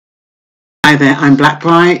Hi there, I'm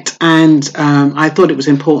Blackbright, and I thought it was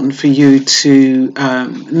important for you to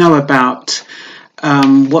know about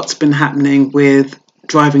what's been happening with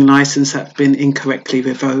driving license that have been incorrectly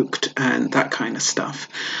revoked and that kind of stuff.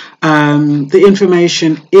 The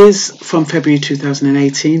information is from February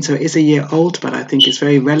 2018, so it is a year old, but I think it's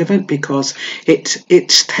very relevant because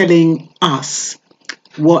it's telling us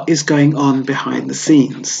what is going on behind the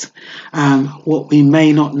scenes, what we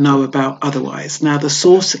may not know about otherwise. Now, the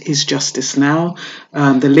source is Justice Now.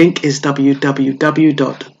 The link is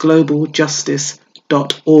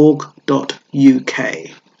www.globaljustice.org.uk.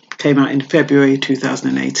 Came out in February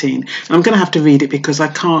 2018. I'm going to have to read it because I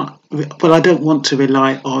don't want to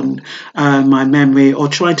rely on my memory or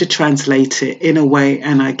trying to translate it in a way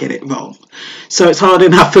and I get it wrong. So it's hard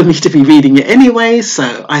enough for me to be reading it anyway,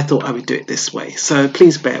 so I thought I would do it this way. So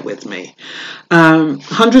please bear with me.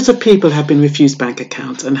 Hundreds of people have been refused bank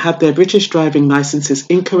accounts and had their British driving licenses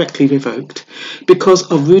incorrectly revoked because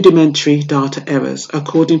of rudimentary data errors,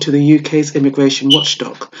 according to the UK's immigration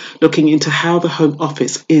watchdog, looking into how the Home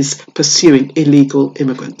Office is pursuing illegal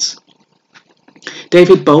immigrants.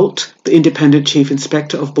 David Bolt, the Independent Chief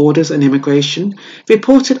Inspector of Borders and Immigration,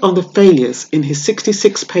 reported on the failures in his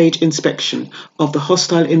 66-page inspection of the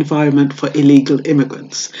hostile environment for illegal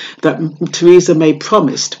immigrants that Theresa May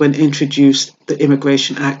promised when introduced the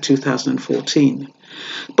Immigration Act 2014.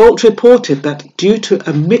 Bolt reported that due to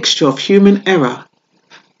a mixture of human error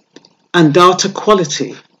and data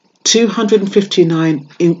quality, 259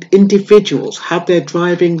 individuals had their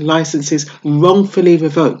driving licenses wrongfully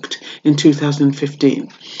revoked in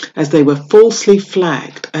 2015 as they were falsely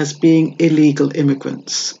flagged as being illegal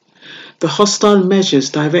immigrants. The hostile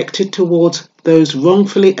measures directed towards those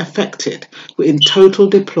wrongfully affected were in total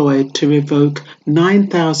deployed to revoke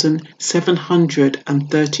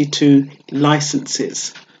 9,732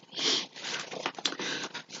 licenses.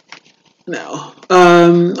 Now,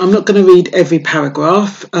 I'm not going to read every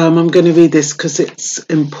paragraph. I'm going to read this because it's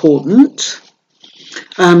important.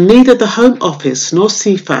 Neither the Home Office nor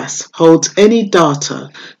CFAS holds any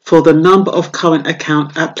data for the number of current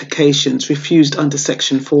account applications refused under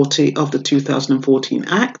Section 40 of the 2014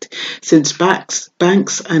 Act, since banks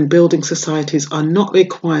and building societies are not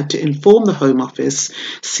required to inform the Home Office,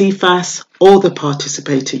 CFAS or the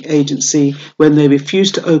participating agency when they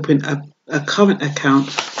refuse to open a current account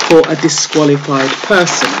for a disqualified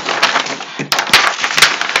person.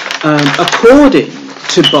 According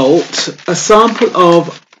to Bolt, a sample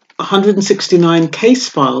of 169 case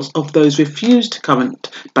files of those refused current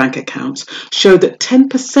bank accounts show that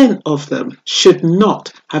 10% of them should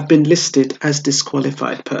not have been listed as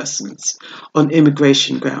disqualified persons on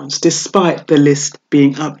immigration grounds, despite the list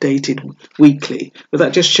being updated weekly. But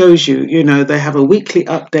that just shows you, they have a weekly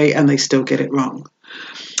update and they still get it wrong.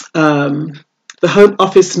 The Home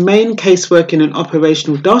Office main casework in an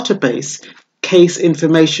operational database, Case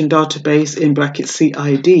Information Database in brackets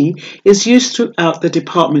CID, is used throughout the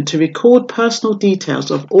department to record personal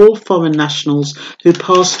details of all foreign nationals who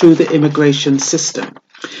pass through the immigration system.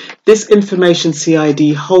 This information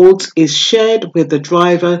CID holds is shared with the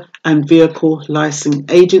Driver and Vehicle Licensing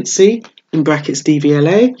Agency, in brackets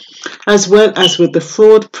DVLA, as well as with the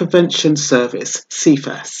Fraud Prevention Service,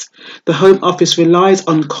 CFAS. The Home Office relies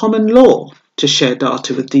on common law to share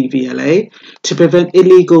data with DVLA to prevent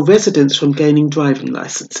illegal residents from gaining driving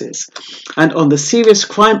licenses, and on the Serious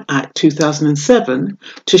Crime Act 2007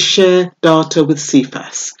 to share data with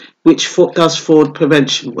CFAS, which does fraud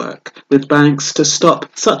prevention work with banks to stop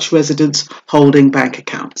such residents holding bank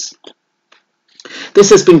accounts. This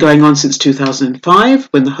has been going on since 2005,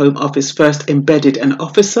 when the Home Office first embedded an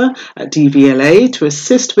officer at DVLA to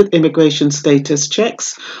assist with immigration status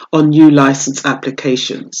checks on new licence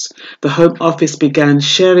applications. The Home Office began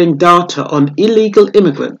sharing data on illegal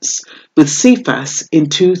immigrants with CFAS in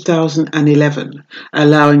 2011,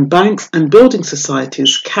 allowing banks and building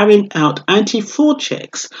societies carrying out anti-fraud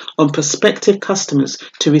checks on prospective customers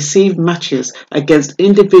to receive matches against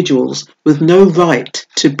individuals with no right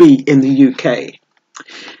to be in the UK.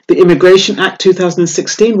 The Immigration Act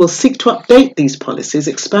 2016 will seek to update these policies,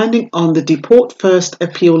 expanding on the deport first,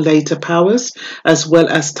 appeal later powers, as well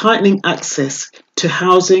as tightening access to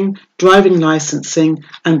housing, driving licensing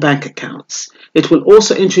and bank accounts. It will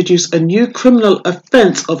also introduce a new criminal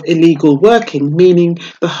offence of illegal working, meaning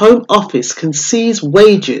the Home Office can seize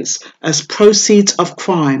wages as proceeds of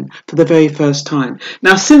crime for the very first time.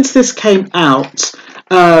 Now, since this came out,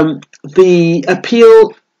 the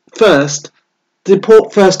appeal first,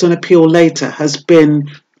 deport first and appeal later has been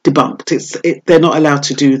debunked. They're not allowed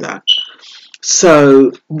to do that.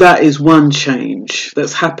 So that is one change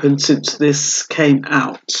that's happened since this came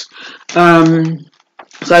out.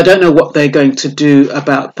 So I don't know what they're going to do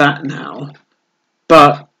about that now.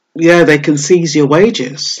 But yeah, they can seize your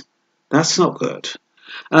wages. That's not good.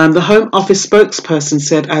 The Home Office spokesperson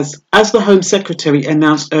said, as the Home Secretary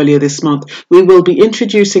announced earlier this month, we will be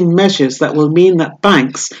introducing measures that will mean that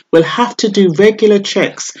banks will have to do regular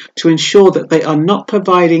checks to ensure that they are not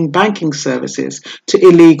providing banking services to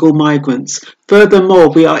illegal migrants. Furthermore,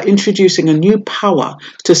 we are introducing a new power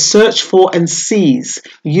to search for and seize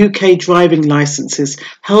UK driving licences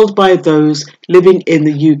held by those living in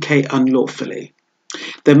the UK unlawfully.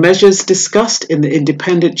 The measures discussed in the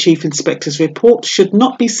Independent Chief Inspector's report should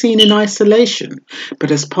not be seen in isolation,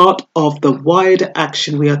 but as part of the wider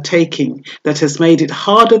action we are taking that has made it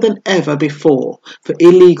harder than ever before for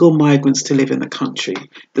illegal migrants to live in the country,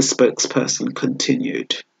 the spokesperson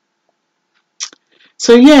continued.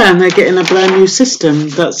 So yeah, and they're getting a brand new system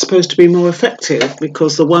that's supposed to be more effective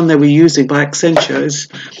because the one they were using by Accenture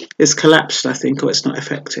is collapsed, I think, or it's not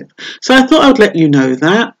effective. So I thought I'd let you know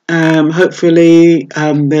that. Hopefully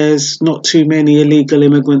there's not too many illegal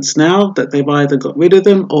immigrants now, that they've either got rid of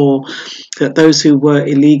them or that those who were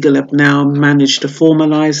illegal have now managed to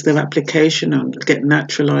formalise their application and get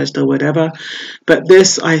naturalised or whatever. But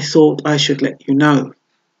this, I thought I should let you know.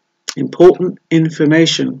 Important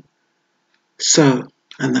information. So,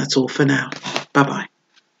 and that's all for now. Bye-bye.